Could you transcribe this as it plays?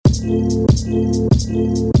Mr.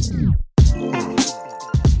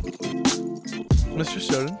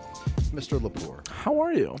 Soden, Mr. Lepore. how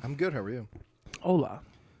are you? I'm good. How are you? Hola.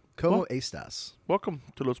 Como estas? Welcome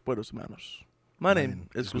to Los Buenos Hermanos. My name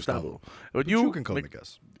is Gustavo. But You can call me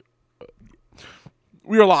Gus.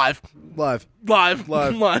 We are live. Live. Live.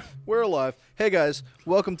 Live. Live. We're alive. Hey, guys.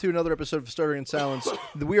 Welcome to another episode of Stuttering in Silence.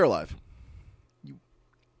 We are live.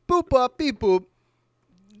 Boop up, beep boop.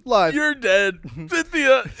 Live. You're dead.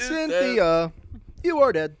 Cynthia is dead. Cynthia, you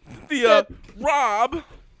are dead. Cynthia. Rob.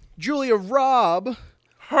 Julia Robb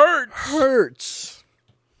Hurts. hurts.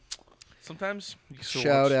 Sometimes you can still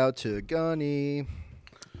Shout watch. out to Gunny.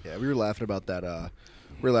 Yeah, we were laughing about that.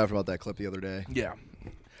 We were laughing about that clip the other day Yeah.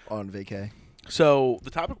 on vacay. So the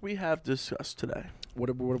topic we have discussed today What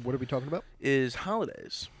are we talking about? is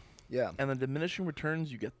holidays Yeah. and the diminishing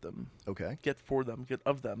returns you get Okay. for them, get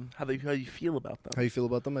of them, how you feel about them How you feel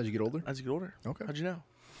about them as you get older? as you get older. Okay. How'd you know?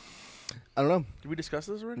 I don't know. Did we discuss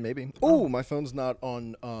this already? Maybe. Oh, my phone's not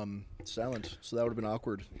on silent, so that would have been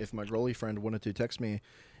awkward if my girly friend wanted to text me,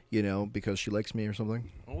 because she likes me or something.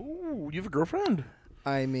 Oh, you have a girlfriend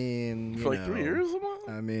I mean, for like 3 years?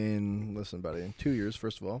 I mean, listen, buddy. 2 years,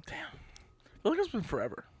 first of all. Damn. I feel like it's been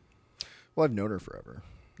forever. Well, I've known her forever,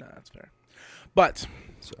 Nah, that's fair. But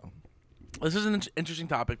so. this is an interesting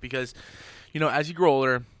topic because, as you grow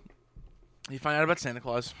older, you find out about Santa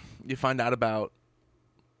Claus. You find out about...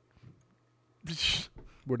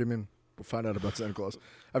 What do you mean? We'll find out about Santa Claus.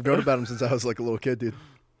 I've known about him since I was like a little kid, dude.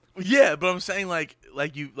 Yeah, but I'm saying like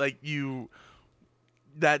you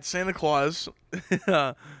that Santa Claus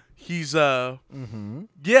he's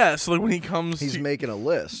yeah, so like when he comes He's making a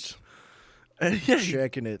list, yeah,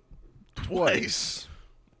 checking it twice.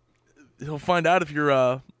 He'll find out if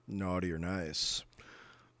you're Naughty or nice.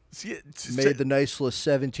 made The nice list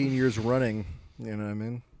 17 years running. You know what I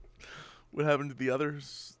mean? what happened to the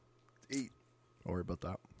others 8. Don't worry about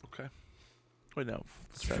that. Okay. Wait, no.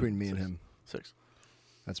 It's between me and him. 6.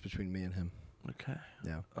 That's between me and him. Okay.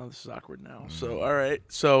 Yeah. Oh, this is awkward now. So, all right.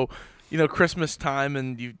 So, Christmas time,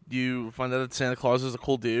 and you find out that Santa Claus is a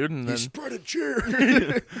cool dude, and then spread a cheer.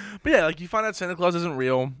 but yeah, like you find out Santa Claus isn't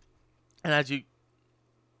real, and as you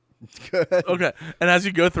and as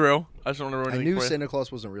you go through, I just don't want to ruin I anything knew for you. Santa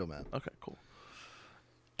Claus wasn't real, man. Okay, cool.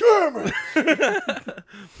 Damn it!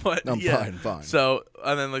 But I'm yeah. fine. So,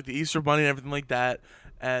 and then like the Easter Bunny and everything like that,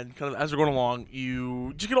 and kind of as we're going along,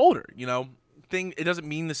 you just get older. It doesn't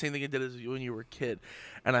mean the same thing it did as when you were a kid,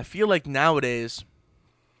 and I feel like nowadays.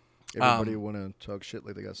 Everybody want to talk shit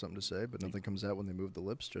like they got something to say, but nothing comes out when they move the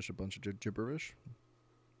lips. Just a bunch of gibberish.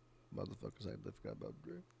 Motherfuckers, I forgot about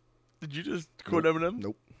Dre. Did you just quote Eminem?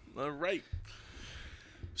 Nope. All right.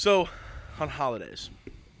 So, on holidays.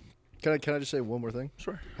 Can I just say one more thing?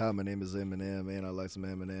 Sure. Hi, my name is Eminem, and I like some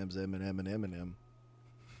M&Ms, Eminem and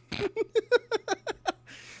Eminem.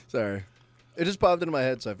 Sorry. It just popped into my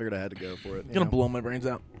head, so I figured I had to go for it. You're going to blow my brains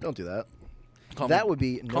out. Don't do that. That would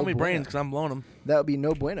be Call no me bueno. brains because I'm blowing them. That would be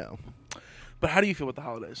no bueno. But how do you feel with the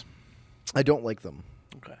holidays? I don't like them.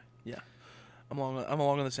 Okay. Yeah. I'm along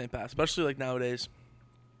on the same path, especially like nowadays.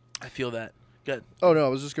 I feel that. Good. Oh no, I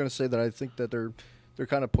was just gonna say that I think that they're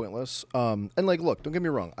kind of pointless. And like, look, don't get me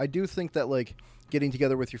wrong. I do think that like getting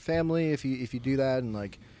together with your family, if you do that and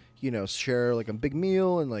like, share like a big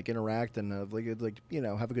meal and like interact and have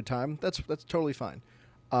a good time, that's totally fine.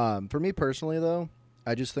 For me personally, though,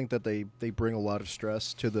 I just think that they bring a lot of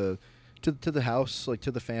stress to the house, like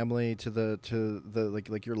to the family, to the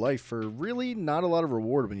like your life for really not a lot of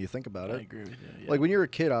reward when you think about it. I agree with you. Yeah. Like when you're a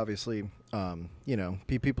kid, obviously,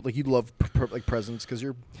 people like you love like presents because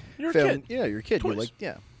you're a kid. Yeah, you're a kid. Toys. You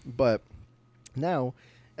like But now,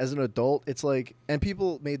 as an adult, it's like, and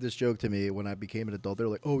people made this joke to me when I became an adult. They're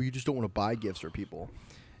like, "Oh, you just don't want to buy gifts for people,"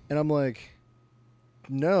 and I'm like,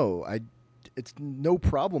 "No, it's no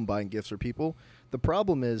problem buying gifts for people. The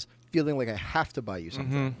problem is feeling like I have to buy you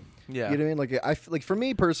something." Mm-hmm. Yeah. You know what I mean? Like for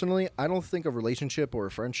me personally, I don't think a relationship or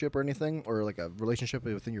a friendship or anything, or like a relationship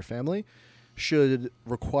within your family, should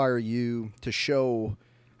require you to show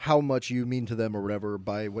how much you mean to them or whatever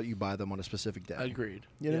by what you buy them on a specific day. Agreed.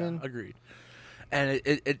 You know what I mean? Agreed. And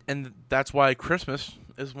and that's why Christmas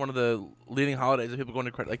is one of the leading holidays that people go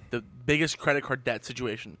into like the biggest credit card debt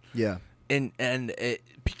situation. Yeah.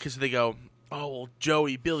 Because they go, oh, well,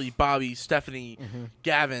 Joey, Billy, Bobby, Stephanie,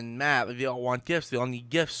 Gavin, Matt, like, they all want gifts. They all need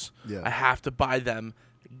gifts. Yeah. I have to buy them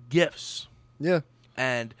gifts. Yeah.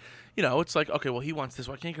 And, it's like, okay, well, he wants this.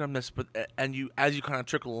 Well, I can't get him this. But, and as you kind of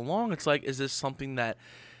trickle along, it's like, is this something that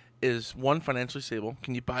is, one, financially stable?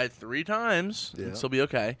 Can you buy it 3 times and still be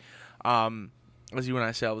okay? As you and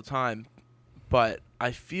I say all the time. But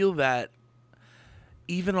I feel that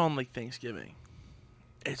even on, like, Thanksgiving,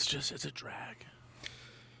 it's a drag.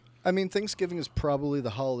 I mean, Thanksgiving is probably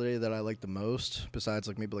the holiday that I like the most, besides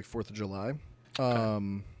like maybe like 4th of July.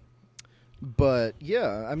 Okay. But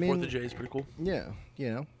yeah, I mean, 4th of J is pretty cool. Yeah,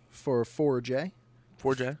 for 4J.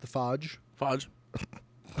 4J. The Fodge. Fodge.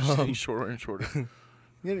 Getting shorter and shorter.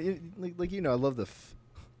 I love the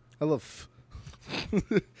I love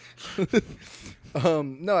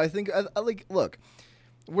no, I think I like, look,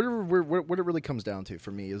 what it really comes down to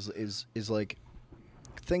for me is like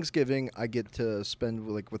Thanksgiving. I get to spend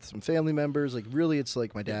like with some family members. Like really, it's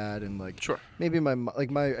like my dad and like Sure. maybe I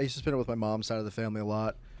used to spend it with my mom's side of the family a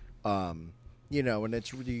lot. And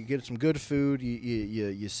it's really, you get some good food.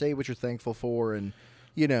 You say what you're thankful for, and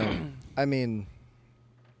I mean,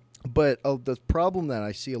 but the problem that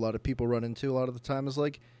I see a lot of people run into a lot of the time is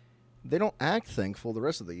like they don't act thankful the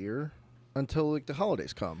rest of the year until like the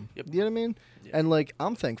holidays come. Yep. You know what I mean? Yep. And like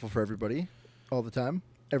I'm thankful for everybody all the time,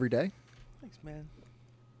 every day. Thanks, man.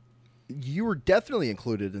 You were definitely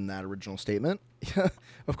included in that original statement.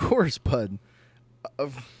 Of course, bud.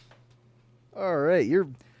 All right,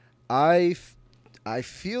 I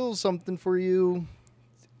feel something for you.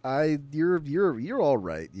 You're all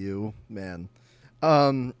right, you man.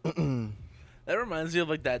 That reminds me of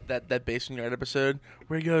like that Basement Yard episode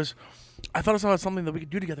where he goes, "I thought I saw something that we could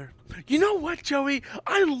do together." You know what, Joey?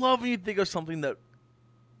 I love when you think of something that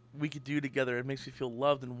we could do together. It makes me feel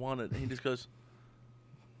loved and wanted. And he just goes,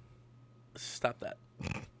 "Stop that."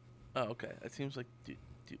 Oh, okay. It seems like,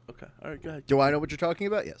 okay. All right, go ahead. Do I know what you're talking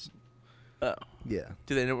about? Yes. Oh. Yeah.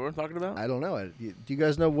 Do they know what we're talking about? I don't know. Do you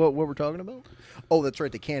guys know what we're talking about? Oh, that's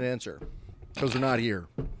right. They can't answer because they're not here.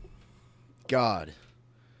 God.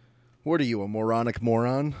 What are you, a moronic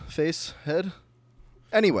moron face head?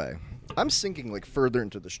 Anyway, I'm sinking like further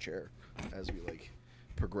into this chair as we like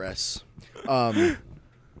progress. But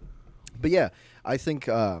yeah, I think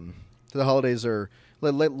the holidays are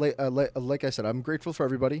like I said, I'm grateful for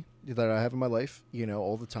everybody that I have in my life,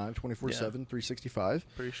 all the time, 24/7, 365.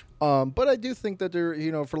 Pretty sure. But I do think that there,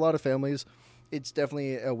 for a lot of families, it's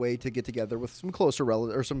definitely a way to get together with some closer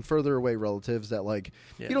relatives or some further away relatives that like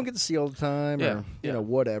you don't get to see all the time, or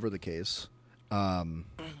whatever the case,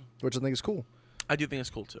 which I think is cool. I do think it's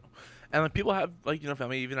cool too, and like people have like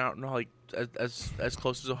family even out in like as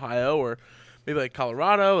close as Ohio or maybe like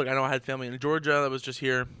Colorado. Like I know I had family in Georgia that was just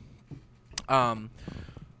here. But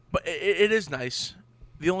it is nice.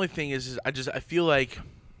 The only thing is I feel like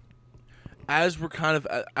as we're like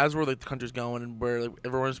the country's going and where like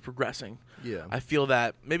everyone's progressing. Yeah. I feel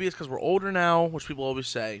that maybe it's because we're older now, which people always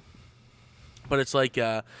say. But it's like,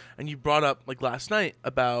 and you brought up like last night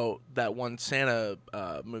about that one Santa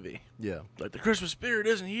movie. Yeah. Like the Christmas spirit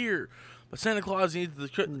isn't here, but Santa Claus needs the.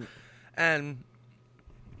 And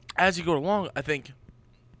as you go along, I think.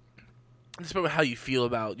 It's about how you feel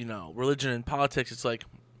about religion and politics. It's like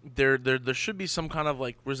there should be some kind of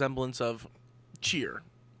like resemblance of cheer,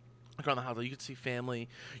 like on the holiday. You could see family.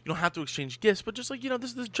 You don't have to exchange gifts, but just like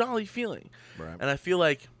this jolly feeling. Right. And I feel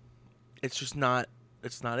like it's just not.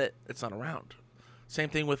 It's not it. It's not around. Same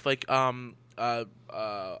thing with like Halloween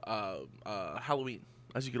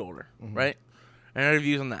as you get older, right? And I have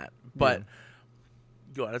views on that, but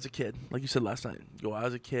go out as a kid, like you said last night. Go out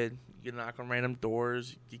as a kid. You knock on random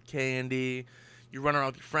doors, you get candy, you run around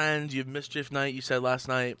with your friends, you have mischief night, you said last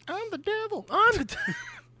night. I'm the devil. I'm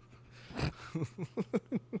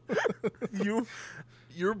the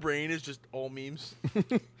Your brain is just all memes.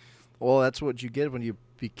 Well, that's what you get when you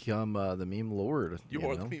become the meme lord. You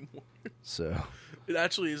are the meme lord. So it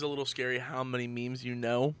actually is a little scary how many memes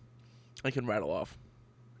I can rattle off.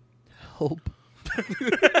 Help.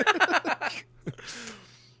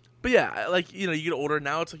 But yeah, like you get older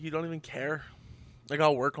now. It's like you don't even care. Like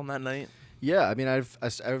I'll work on that night. Yeah, I mean, I've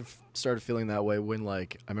started feeling that way when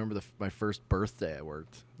like I remember my first birthday I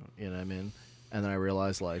worked. You know what I mean? And then I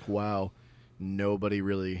realized like, wow, nobody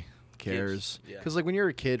really cares. Because like when you're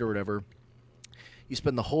a kid or whatever, you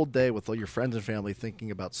spend the whole day with all your friends and family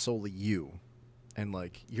thinking about solely you, and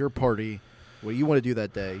like your party, what you want to do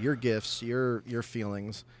that day, your gifts, your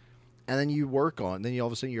feelings. And then you work on. Then all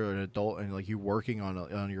of a sudden you're an adult and like you're working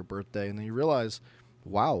on your birthday, and then you realize,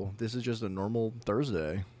 wow, this is just a normal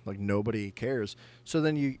Thursday. Like nobody cares. So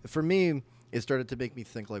then for me, it started to make me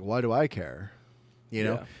think like, why do I care?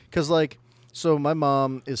 Because like, so my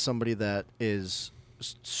mom is somebody that is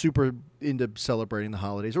super into celebrating the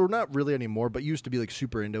holidays, or not really anymore, but used to be like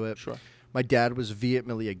super into it. Sure. My dad was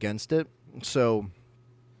vehemently against it, so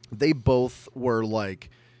they both were like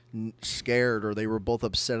scared, or they were both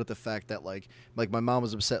upset at the fact that like my mom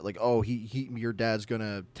was upset like, oh, your dad's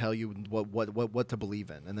gonna tell you what to believe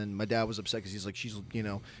in, and then my dad was upset because he's like, she's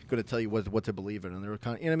gonna tell you what to believe in, and they were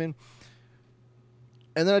kind of, you know what I mean?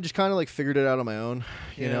 And then I just kind of like figured it out on my own,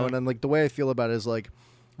 you know. And then like the way I feel about it is like,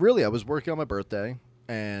 really, I was working on my birthday,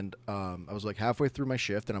 and I was like halfway through my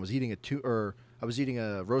shift, and I was eating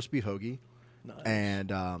a roast beef hoagie,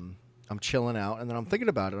 and I'm chilling out, and then I'm thinking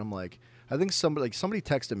about it. I'm like, I think somebody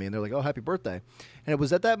texted me, and they're like, "Oh, happy birthday!" And it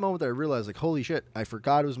was at that moment that I realized, like, holy shit, I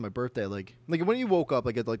forgot it was my birthday. Like when you woke up,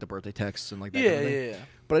 I get like the birthday texts and like that. Yeah, kind of thing. yeah.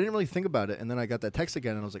 But I didn't really think about it, and then I got that text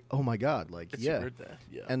again, and I was like, oh my god, like It's your birthday.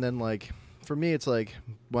 Yeah. And then like for me, it's like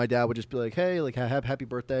my dad would just be like, hey, like happy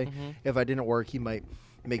birthday. Mm-hmm. If I didn't work, he might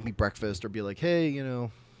make me breakfast or be like, hey, you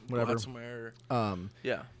know, whatever. Go out somewhere.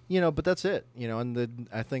 Yeah. You know, but that's it. You know, and then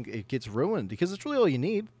I think it gets ruined because it's really all you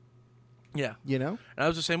need. Yeah. You know? And I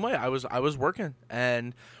was the same way. I was working,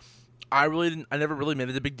 and I never really made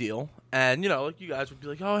it a big deal. And, you know, like you guys would be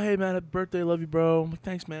like, oh, hey, man, happy birthday, love you, bro. I'm like,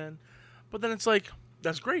 thanks, man. But then it's like,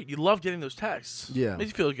 that's great. You love getting those texts. Yeah.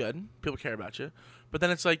 Makes you feel good. People care about you. But then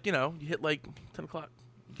it's like, you know, you hit like 10 o'clock.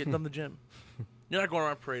 You get done the gym. You're not going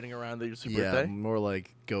around parading around that it's your birthday. Yeah, more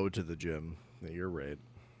like go to the gym. You're right.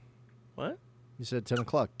 What? You said 10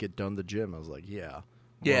 o'clock, get done the gym. I was like, yeah.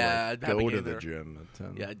 Yeah, like, having go it to the there. gym at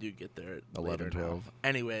 10. Yeah, I do get there at 11, 12.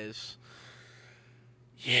 Anyways,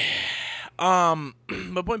 yeah.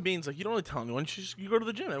 My point being is like you don't really tell anyone. You go to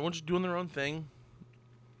the gym. Everyone's just doing their own thing,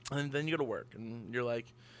 and then you go to work, and you're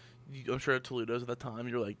like, I'm sure at Toledo's at that time,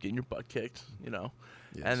 you're like getting your butt kicked, you know,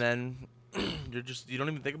 Yes. and then you don't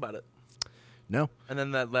even think about it. No. And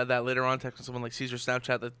then that later on text when someone like sees your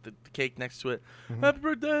Snapchat, the cake next to it, Mm-hmm. happy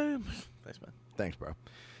birthday. Thanks, man. Thanks, bro.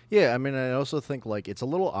 Yeah, I mean, I also think, like, it's a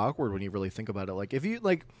little awkward when you really think about it. Like, if you,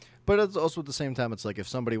 like, but it's also at the same time, it's like if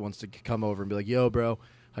somebody wants to come over and be like, yo, bro,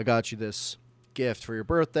 I got you this gift for your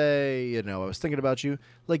birthday. You know, I was thinking about you.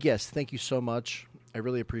 Like, yes, thank you so much. I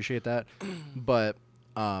really appreciate that. But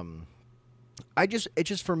it's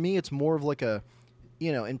just, for me, it's more of like a,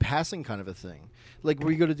 you know, in passing kind of a thing. Like,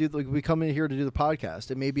 we come in here to do the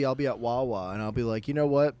podcast, and maybe I'll be at Wawa, and I'll be like, you know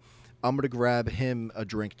what? I'm going to grab him a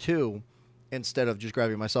drink, too, instead of just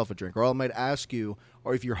grabbing myself a drink. Or I might ask you,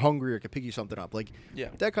 or if you're hungry, I could pick you something up. Like,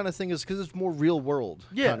 that kind of thing is because it's more real world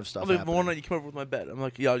kind of stuff. Like the one night you came over with my bed, I'm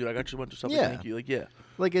like, yo, dude, I got you a bunch of stuff. Yeah. Thank you. Like, yeah.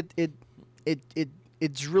 Like,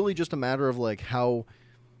 it's really just a matter of, like, how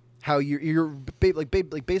you're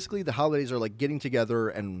basically the holidays are, like, getting together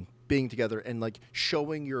and being together and, like,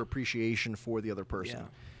 showing your appreciation for the other person. Yeah.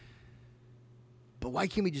 But why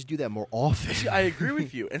can't we just do that more often? See, I agree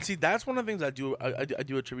with you, and see, that's one of the things I do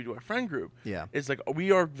attribute to our friend group. Yeah, it's like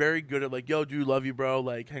we are very good at like, yo, dude, love you, bro.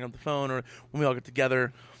 Like, hang up the phone, or when we all get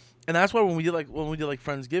together, and that's why when we did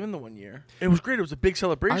Friendsgiving the one year, it was great. It was a big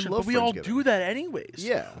celebration, but we all do that anyways.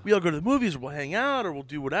 Yeah, we all go to the movies, or we'll hang out, or we'll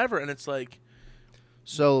do whatever, and it's like.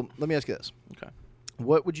 So let me ask you this. Okay.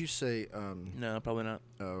 What would you say? No, probably not.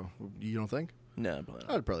 Oh, you don't think? No, probably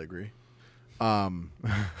not. I'd probably agree.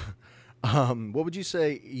 What would you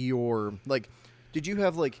say did you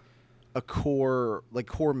have like a core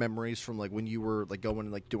memories from like when you were like going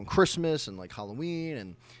and like doing Christmas and like Halloween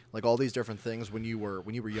and like all these different things when you were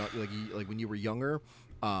young, when you were younger,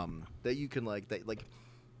 that you can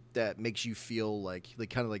that makes you feel like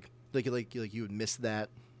kind of like you would miss that?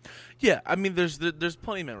 Yeah, I mean, there's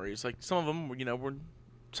plenty of memories. Like some of them, you know,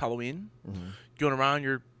 it's Halloween, going around,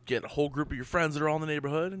 you get a whole group of your friends that are all in the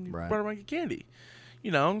neighborhood, and you run around and get candy. You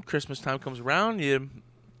know, Christmas time comes around,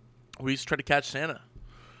 we used to try to catch Santa.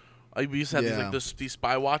 We used to have these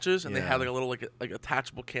spy watches, and they had like a little like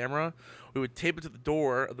attachable camera. We would tape it to the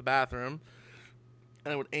door of the bathroom,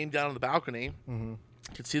 and it would aim down on the balcony. You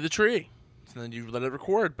could see the tree. And then you let it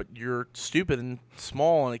record, but you're stupid and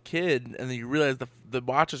small and a kid, and then you realize the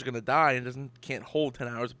watch is going to die and can't hold 10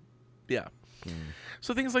 hours. Yeah.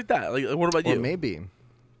 So things like that. Like, what about you? Or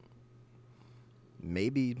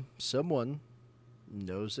maybe someone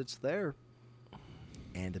knows it's there,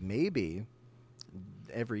 and maybe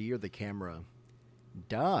every year the camera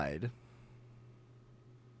died.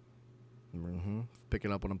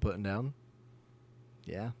 Picking up what I'm putting down.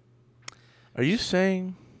 Yeah. Are you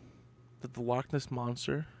saying that the Loch Ness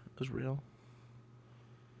Monster is real?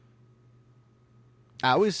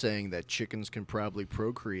 I was saying that chickens can probably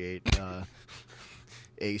procreate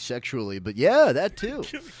asexually, but yeah, that too.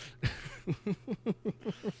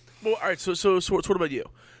 Well, all right. So what about you?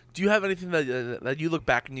 Do you have anything that you look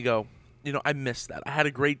back and you go, you know, I missed that. I had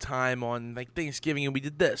a great time on like Thanksgiving and we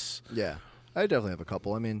did this. Yeah, I definitely have a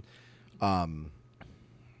couple. I mean,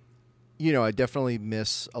 you know, I definitely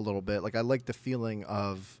miss a little bit. Like, I like the feeling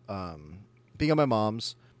of being at my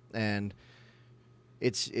mom's, and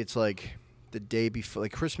it's like the day before,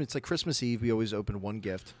 like Christmas. It's like Christmas Eve. We always open one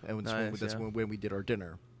gift, and that's when we did our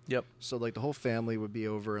dinner. Yep. So like the whole family would be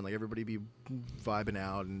over and like everybody be vibing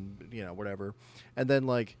out and whatever. And then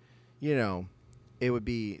like, it would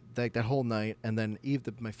be like that whole night. And then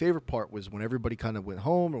my favorite part was when everybody kind of went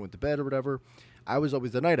home or went to bed or whatever. I was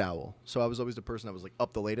always the night owl, so I was always the person that was like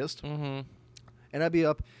up the latest. Mm-hmm. And I'd be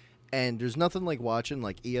up, and there's nothing like watching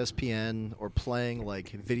like ESPN or playing like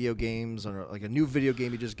video games or like a new video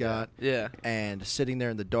game you just got. Yeah. And sitting there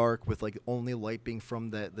in the dark with like only light being from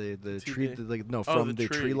the tree, the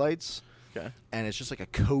tree lights. Okay. And it's just like a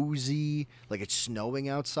cozy, like it's snowing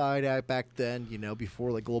outside back then,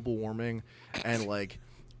 before like global warming, and like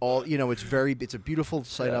all it's a beautiful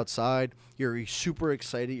sight outside. You're super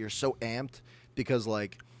excited. You're so amped because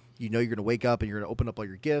like you're gonna wake up and you're gonna open up all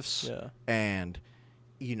your gifts. Yeah. And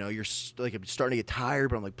you're like I'm starting to get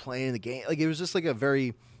tired, but I'm like playing the game. Like it was just like a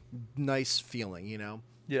very nice feeling,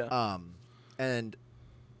 Yeah.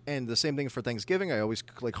 And the same thing for Thanksgiving. I always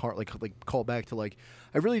call back to like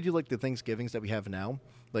I really do like the Thanksgivings that we have now,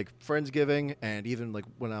 like Friendsgiving, and even like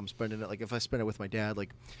when I'm spending it, like if I spend it with my dad, like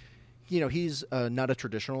he's not a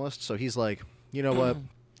traditionalist, so he's like, you know what,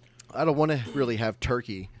 I don't want to really have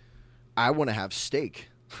turkey, I want to have steak,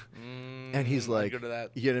 and he's like, go to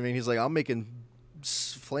that. you know what I mean? He's like, I'm making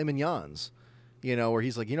filet mignons. Where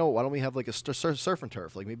he's like, why don't we have like a surf and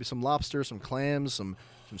turf, like maybe some lobster, some clams, some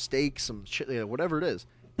steak, some shit, whatever it is.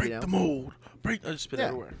 Break the mold. I just spit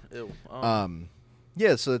everywhere. Ew.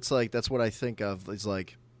 Yeah, so it's like that's what I think of. It's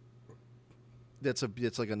like it's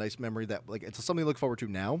like a nice memory that like it's something to look forward to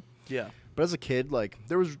now. Yeah. But as a kid, like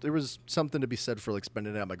there was something to be said for like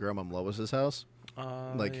spending it at my grandma Lois's house.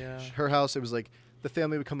 Like her house, it was like the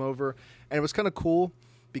family would come over, and it was kind of cool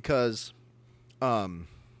because, I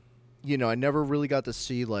never really got to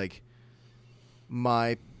see like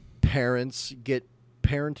my parents get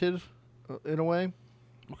parented in a way.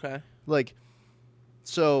 Okay. Like,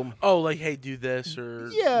 so. Oh, like, hey, do this or.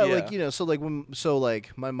 Yeah, like, so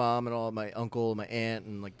like my mom and all my uncle, my aunt,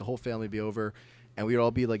 and like the whole family would be over, and we'd all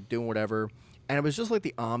be like doing whatever, and it was just like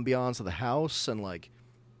the ambiance of the house and like,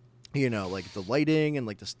 like the lighting and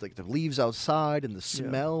like the leaves outside and the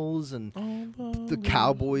smells and the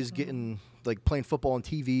Cowboys getting like playing football on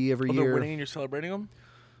TV every year. They're winning and you're celebrating them?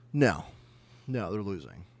 No, they're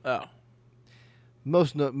losing. Oh.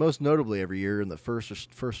 Most notably every year in the first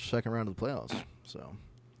or second round of the playoffs. So,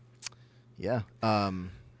 yeah.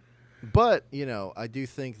 But I do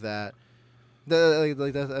think that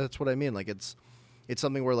that's what I mean. Like it's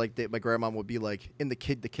something where like my grandma would be like in the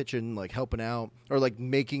kitchen like helping out or like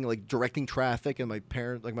making like directing traffic, and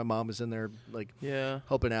my mom is in there like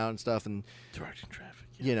helping out and stuff and directing traffic.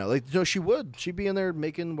 Yeah. She'd be in there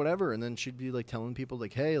making whatever, and then she'd be like telling people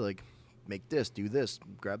like, hey, like make this, do this,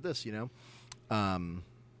 grab this, and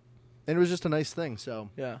it was just a nice thing. So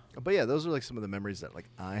yeah. But yeah, those are like some of the memories that like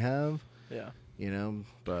I have. Yeah.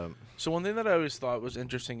 But so one thing that I always thought was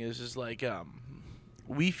interesting is like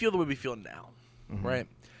we feel the way we feel now, right?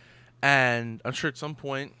 And I'm sure at some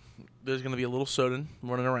point there's gonna be a little Soden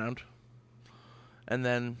running around, and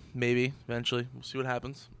then maybe eventually we'll see what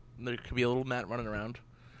happens. There could be a little Matt running around,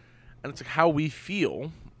 and it's like how we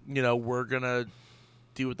feel. We're gonna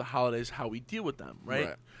deal with the holidays how we deal with them,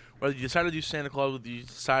 right? Whether you decide to do Santa Claus, whether you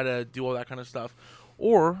decide to do all that kind of stuff,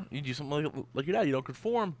 or you do something like your dad, you don't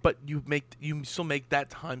conform, but you still make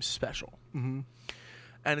that time special. Mm-hmm.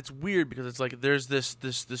 And it's weird because it's like there's this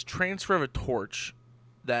transfer of a torch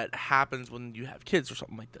that happens when you have kids or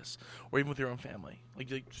something like this, or even with your own family. Like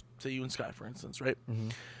say you and Sky, for instance, right? Mm-hmm.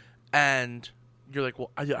 And you're like,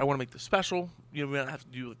 well, I want to make this special. We don't have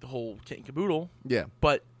to do like the whole kit and caboodle. Yeah.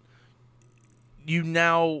 But you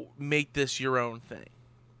now make this your own thing.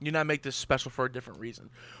 You now make this special for a different reason,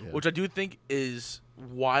 which I do think is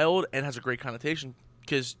wild and has a great connotation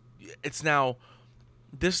because it's now,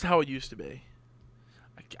 this is how it used to be.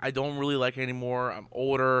 I don't really like it anymore. I'm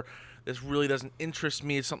older. This really doesn't interest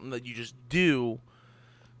me. It's something that you just do.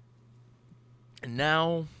 And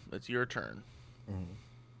now it's your turn. Mm-hmm.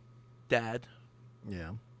 Dad.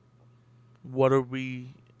 Yeah. What are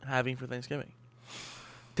we having for Thanksgiving?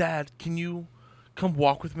 Dad, can you come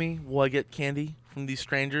walk with me while I get candy from these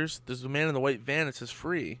strangers? There's a man in the white van. It says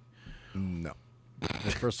free. No.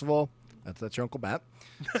 First of all, that's your Uncle Matt.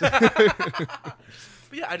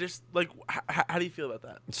 But yeah, I just like. How do you feel about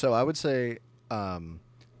that? So I would say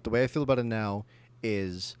the way I feel about it now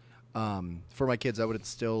is for my kids, I would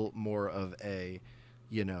instill more of a,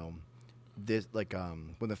 this like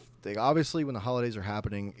when obviously when the holidays are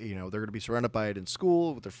happening, they're going to be surrounded by it in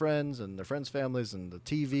school with their friends and their friends' families and the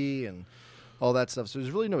TV and all that stuff. So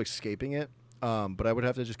there's really no escaping it. But I would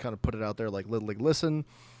have to just kind of put it out there, like listen,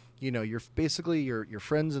 you're basically your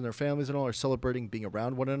friends and their families and all are celebrating being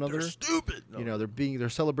around one another. They're stupid. No. They're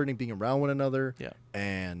celebrating being around one another. Yeah.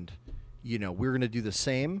 And we're going to do the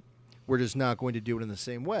same. We're just not going to do it in the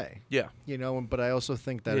same way. Yeah. But I also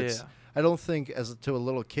think that I don't think to a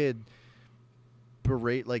little kid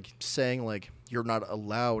saying like you're not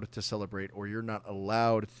allowed to celebrate or you're not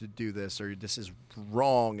allowed to do this or this is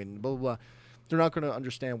wrong and blah blah blah. They're not going to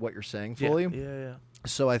understand what you're saying fully. Yeah.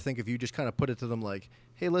 So I think if you just kind of put it to them like,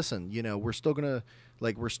 hey, listen, we're still gonna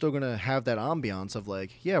have that ambiance of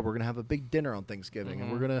like, yeah, we're gonna have a big dinner on Thanksgiving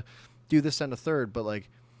and we're gonna do this and a third, but like,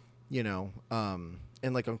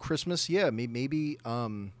 and like on Christmas, maybe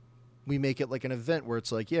we make it like an event where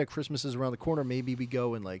it's like, yeah, Christmas is around the corner. Maybe we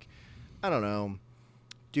go and like, I don't know,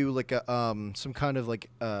 do like a some kind of like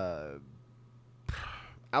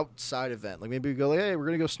outside event. Like maybe we go, like, hey, we're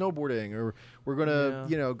gonna go snowboarding, or we're gonna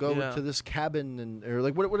go to this cabin and or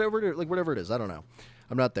like whatever it is. I don't know.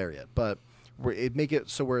 I'm not there yet, but make it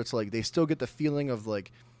so where it's like they still get the feeling of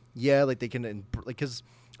like, yeah, like they can like because.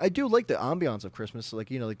 I do like the ambiance of Christmas, like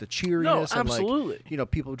like the cheeriness and like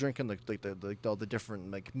people drinking like all the different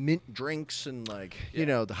like mint drinks and like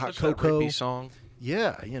the hot cocoa song.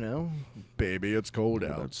 Yeah, baby, it's cold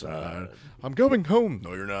outside. I'm going home.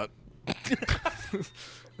 No, you're not.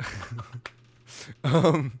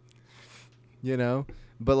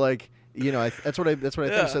 But like that's what I think.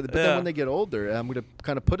 So, but then when they get older, I'm gonna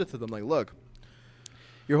kind of put it to them like, look,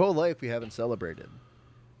 your whole life we haven't celebrated.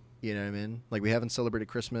 You know what I mean? Like, we haven't celebrated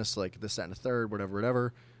Christmas, like, this, that, and the third,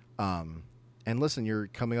 whatever. And listen, you're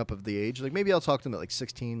coming up of the age. Like, maybe I'll talk to them at, like,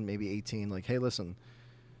 16, maybe 18. Like, hey, listen,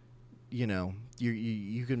 you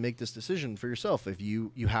can make this decision for yourself. If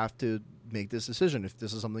you have to make this decision, if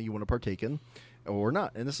this is something you want to partake in or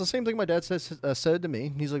not. And it's the same thing my dad said to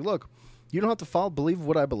me. He's like, look, you don't have to believe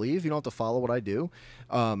what I believe. You don't have to follow what I do.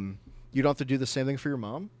 You don't have to do the same thing for your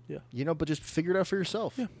mom. Yeah. But just figure it out for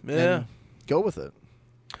yourself. Yeah. And go with it.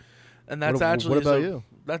 And that's what about you?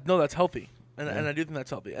 That's healthy, and I do think that's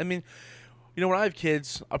healthy. I mean, when I have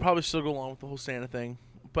kids, I'll probably still go along with the whole Santa thing.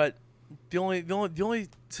 But the only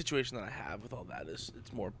situation that I have with all that is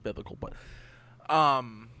it's more biblical. But I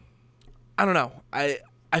don't know. I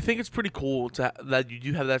think it's pretty cool that you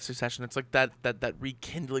do have that succession. It's like that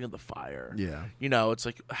rekindling of the fire. Yeah. It's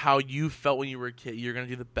like how you felt when you were a kid. You're gonna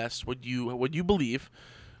do the best what you believe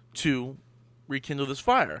to rekindle this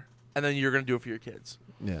fire, and then you're gonna do it for your kids.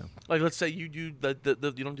 Yeah. Like, let's say you do you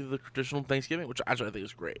don't do the traditional Thanksgiving, which actually I think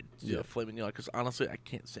is great. Yeah. Filet mignon, because honestly, I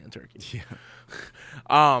can't stand turkey.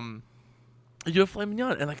 Yeah. You do a filet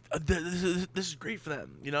mignon, and like this is great for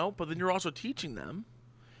them, But then you're also teaching them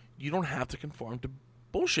you don't have to conform to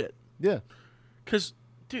bullshit. Yeah. Because,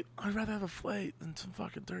 dude, I'd rather have a filet than some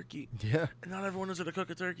fucking turkey. Yeah. And not everyone knows how to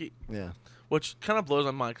cook a turkey. Yeah. Which kind of blows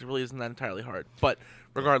my mind because it really isn't that entirely hard. But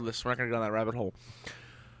regardless, we're not going to go down that rabbit hole.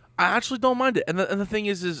 I actually don't mind it. And the thing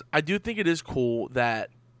is I do think it is cool that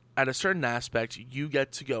at a certain aspect, you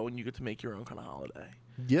get to go and you get to make your own kind of holiday.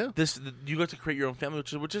 Yeah. You get to create your own family,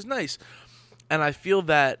 which is nice. And I feel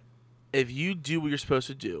that if you do what you're supposed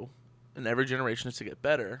to do, and every generation is to get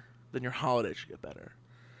better, then your holiday should get better.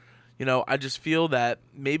 I just feel that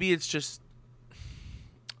maybe it's just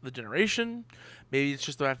the generation. Maybe it's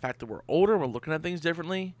just the fact that we're older, we're looking at things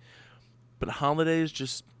differently. But holidays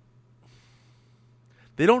just...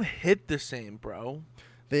 they don't hit the same, bro.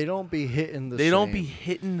 They don't be hitting the same. They don't be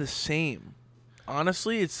hitting the same.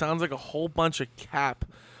 Honestly, it sounds like a whole bunch of cap.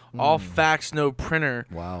 All fax, no printer.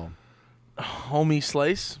 Wow. Homie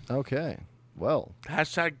slice. Okay. Well.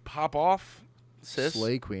 Hashtag pop off, sis.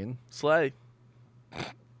 Slay queen. Slay.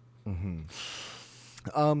 Mm-hmm.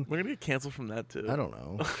 We're going to get canceled from that, too. I don't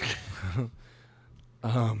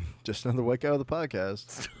know. Just another white guy with the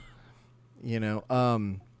podcast.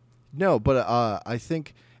 No, but I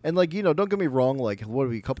think, and like don't get me wrong. Like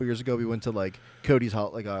a couple years ago, we went to like Cody's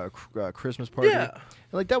Christmas party. Yeah,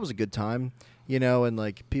 and like that was a good time, And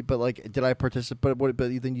like people, like, did I participate? But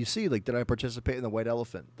then you see, like, did I participate in the white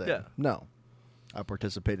elephant thing? Yeah. No, I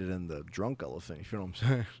participated in the drunk elephant. You know what I'm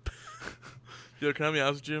saying? Yo, can I be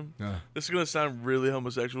honest with you? Yeah. This is gonna sound really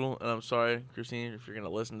homosexual, and I'm sorry, Christine, if you're gonna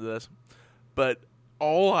listen to this, but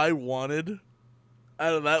all I wanted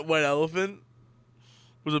out of that white elephant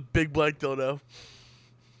was a big black dildo.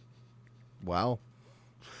 Wow.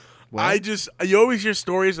 Well, you always hear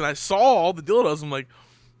stories, and I saw all the dildos. I'm like,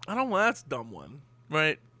 I don't want that dumb one,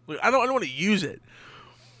 right? Like, I don't want to use it,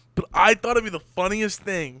 but I thought it'd be the funniest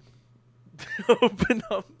thing to open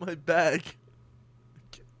up my bag,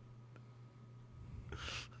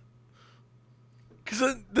 because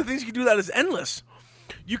the things you can do that is endless.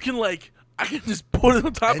 You can I can just put it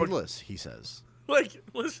on top. Endless, he says. Like,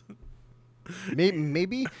 listen.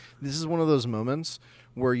 Maybe this is one of those moments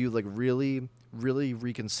where you like really, really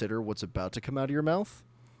reconsider what's about to come out of your mouth,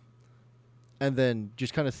 and then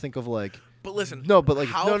just kind of think of like. But listen, no, but like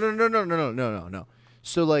no.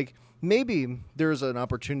 So like maybe there's an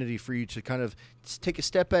opportunity for you to kind of take a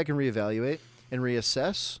step back and reevaluate and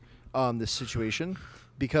reassess this situation,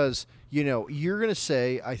 because you're gonna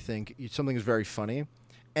say, I think something is very funny,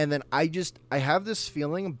 and then I have this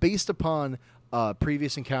feeling based upon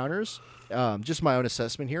previous encounters, just my own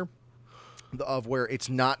assessment here, of where it's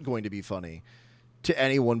not going to be funny to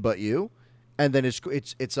anyone but you, and then it's going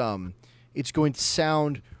to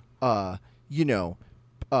sound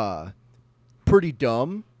pretty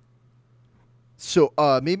dumb. So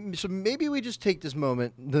maybe we just take this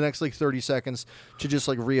moment, the next like 30 seconds, to just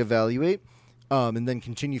like reevaluate, and then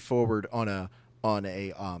continue forward on a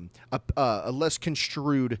less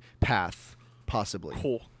construed path, possibly.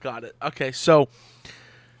 Cool, got it. Okay, so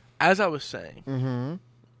as I was saying, Mm-hmm.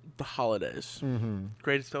 the holidays, Mm-hmm.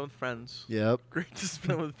 great to spend with friends. Yep. Great to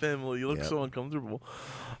spend with family. You look Yep. so uncomfortable.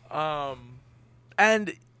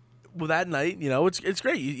 And with that night, it's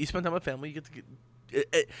great. You spend time with family. You get to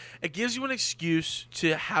it gives you an excuse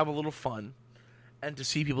to have a little fun and to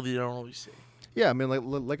see people that you don't always see. Yeah, I mean,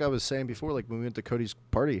 like I was saying before, like when we went to Cody's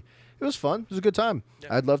party, it was fun. It was a good time.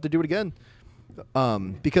 Yeah. I'd love to do it again,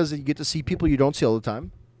 because you get to see people you don't see all the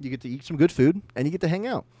time. You get to eat some good food, and you get to hang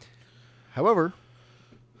out. However,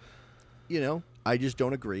 I just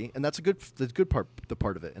don't agree, and that's the good part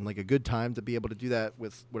of it, and like a good time to be able to do that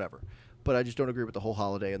with whatever. But I just don't agree with the whole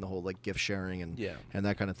holiday and the whole like gift sharing and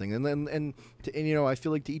that kind of thing. And I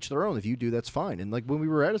feel like to each their own. If you do, that's fine. And like when we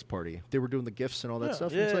were at his party, they were doing the gifts and all that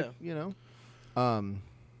stuff. Yeah, and it's like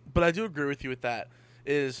But I do agree with you with that.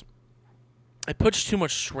 Is it puts too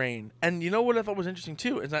much strain. And you know what I thought was interesting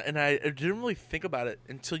too, is I didn't really think about it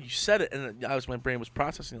until you said it, and my brain was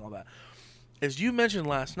processing all that. As you mentioned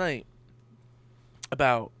last night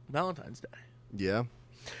about Valentine's Day. Yeah.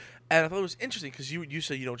 And I thought it was interesting because you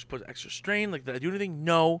said you don't just put extra strain. Like, did I do anything?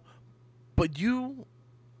 No. But you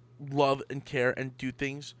love and care and do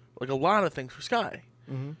things, like a lot of things for Sky.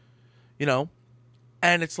 Mm-hmm.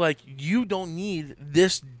 And it's like you don't need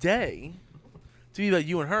this day to be like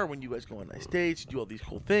you and her when you guys go on nice dates, you do all these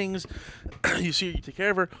cool things, you see her, you take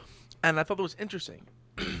care of her. And I thought that was interesting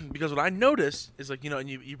because what I noticed is like, and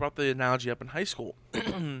you brought the analogy up in high school.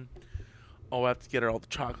 Oh, I have to get her all the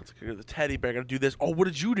chocolates. I gotta get the teddy bear. I gotta do this. Oh, what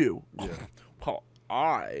did you do? Yeah. Well,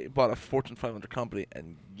 I bought a Fortune 500 company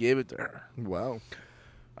and gave it to her. Wow.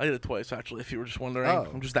 I did it twice, actually, if you were just wondering. Oh.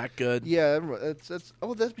 I'm just that good. Yeah, that's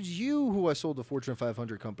you who I sold the Fortune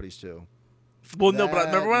 500 companies to. Well, no, but I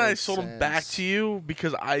remember when I makes sold them back sense. to you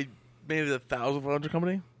because I made it 1,500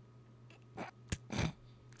 company?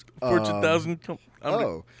 Fortune 1,000 company.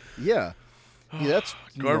 Oh, yeah. Yeah, that's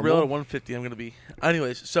Guardrail normal. at 150, I'm going to be.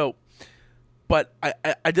 Anyways, so... But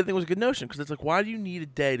I did think it was a good notion because it's like, why do you need a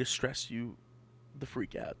day to stress you the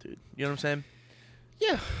freak out, dude? You know what I'm saying?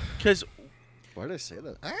 Yeah. Because... Why did I say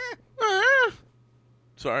that?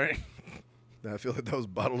 Sorry. I feel like that was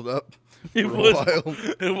bottled up It for was. a while.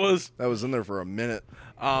 It was. That was in there for a minute.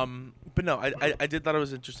 But no, I did thought it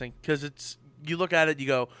was interesting because it's, you look at it, you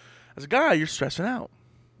go, as a guy, you're stressing out.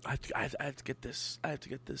 I have to get this. I have to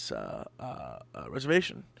get this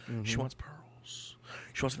reservation. Mm-hmm. She wants pearls.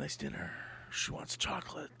 She wants a nice dinner. She wants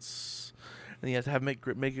chocolates. And you have to make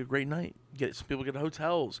it a great night. Get some people get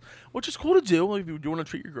hotels, which is cool to do if you want to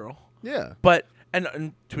treat your girl. Yeah. But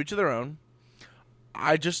and to each of their own.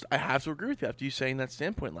 I have to agree with you after you saying that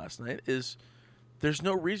standpoint last night. Is there's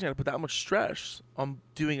no reason to put that much stress on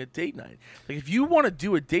doing a date night. Like if you want to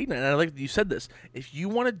do a date night, and I like that you said this. If you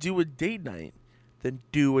want to do a date night, then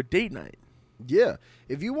do a date night. Yeah.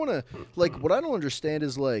 If you want to, like, what I don't understand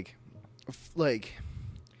is when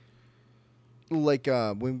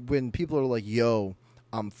people are like, "Yo,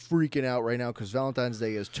 I'm freaking out right now because Valentine's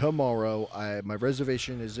Day is tomorrow. My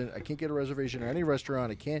reservation isn't. I can't get a reservation at any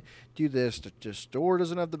restaurant. I can't do this. The store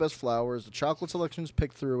doesn't have the best flowers. The chocolate selection's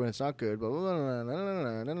picked through and it's not good. Blah, blah, blah, blah,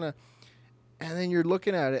 blah, blah, blah. And then you're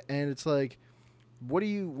looking at it and it's like, what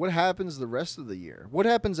happens the rest of the year? What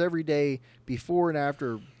happens every day before and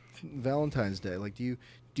after Valentine's Day? Like, do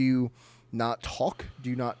you not talk? Do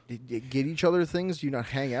you not get each other things? Do you not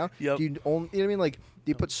hang out? Yep. Do you only, you know what I mean? Like,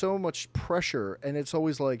 they put so much pressure, and it's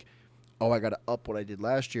always like, oh, I got to up what I did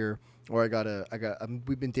last year, or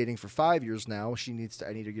we've been dating for 5 years now. I need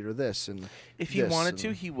to get her this, and If he wanted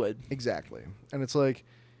to, he would. exactly. And it's like,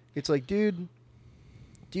 dude,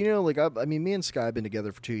 do you know? Like, I mean, me and Sky have been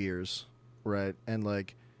together for 2 years, right? And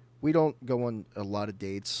like, we don't go on a lot of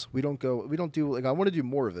dates. We don't do like, I want to do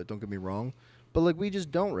more of it. Don't get me wrong, but like, we just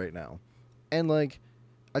don't right now. And like,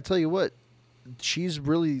 I tell you what, she's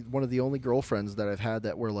really one of the only girlfriends that I've had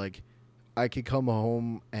that were like, I could come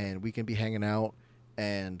home and we can be hanging out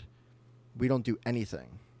and we don't do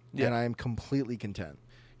anything. Yeah. And I am completely content.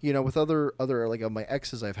 You know, with other like my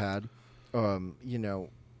exes I've had, you know,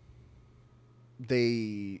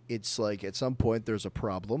 it's like at some point there's a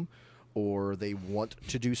problem or they want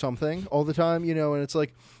to do something all the time, you know, and it's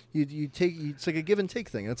like it's like a give and take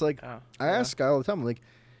thing. And it's like I ask Guy all the time, I'm like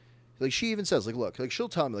she even says, like, look, like she'll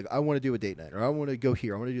tell me, like, I want to do a date night or I want to go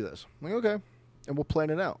here, I want to do this. I'm like, okay, and we'll plan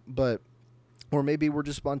it out. But or maybe we're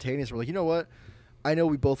just spontaneous. We're like, you know what? I know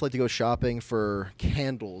we both like to go shopping for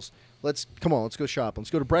candles. Let's go shop. Let's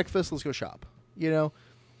go to breakfast. Let's go shop. You know,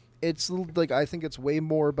 it's like I think it's way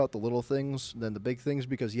more about the little things than the big things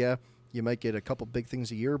because you might get a couple big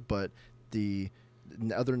things a year, but the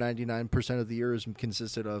other 99% of the year is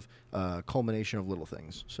consisted of culmination of little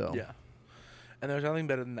things. So yeah, and there's nothing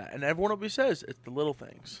better than that. And everyone always says it's the little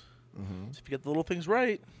things. Mm-hmm. So if you get the little things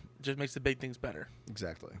right, it just makes the big things better.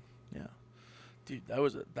 Exactly. Yeah, dude, that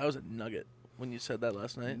was a nugget when you said that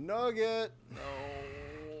last night. Nugget. No.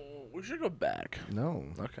 We should go back. No.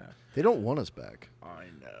 Okay. They don't want us back. I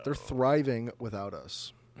know. They're thriving without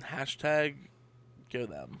us. Hashtag go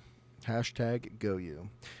them. Hashtag go you.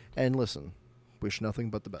 And listen, wish nothing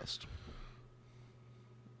but the best.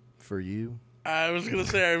 For you. I was going to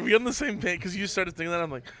say, are we on the same page? Because you started thinking that. I'm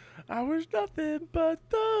like, I wish nothing but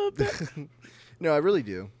the best. No, I really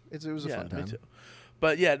do. It was a fun time. Me too.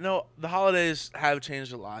 But yeah, no, the holidays have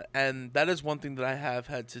changed a lot. And that is one thing that I have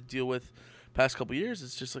had to deal with past couple years.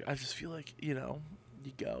 It's just like I just feel like, you know,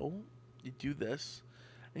 you go, you do this,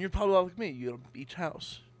 and you're probably like me. You go to each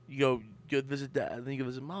house, you go visit dad, and then you go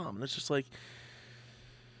visit mom, and it's just like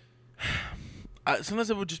sometimes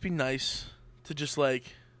it would just be nice to just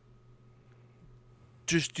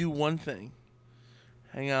do one thing,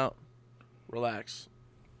 hang out, relax,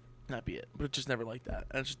 not be it. But it's just never like that,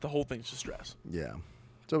 and it's just the whole thing's just stress. Yeah,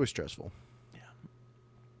 it's always stressful. Yeah,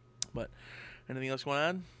 but anything else you want to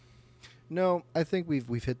add? No, I think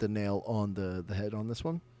we've hit the nail on the head on this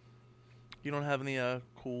one. You don't have any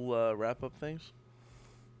cool wrap-up things?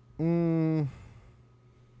 We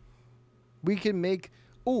can make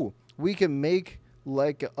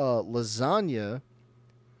like lasagna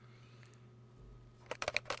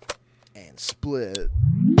and split.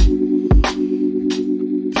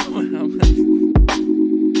 How many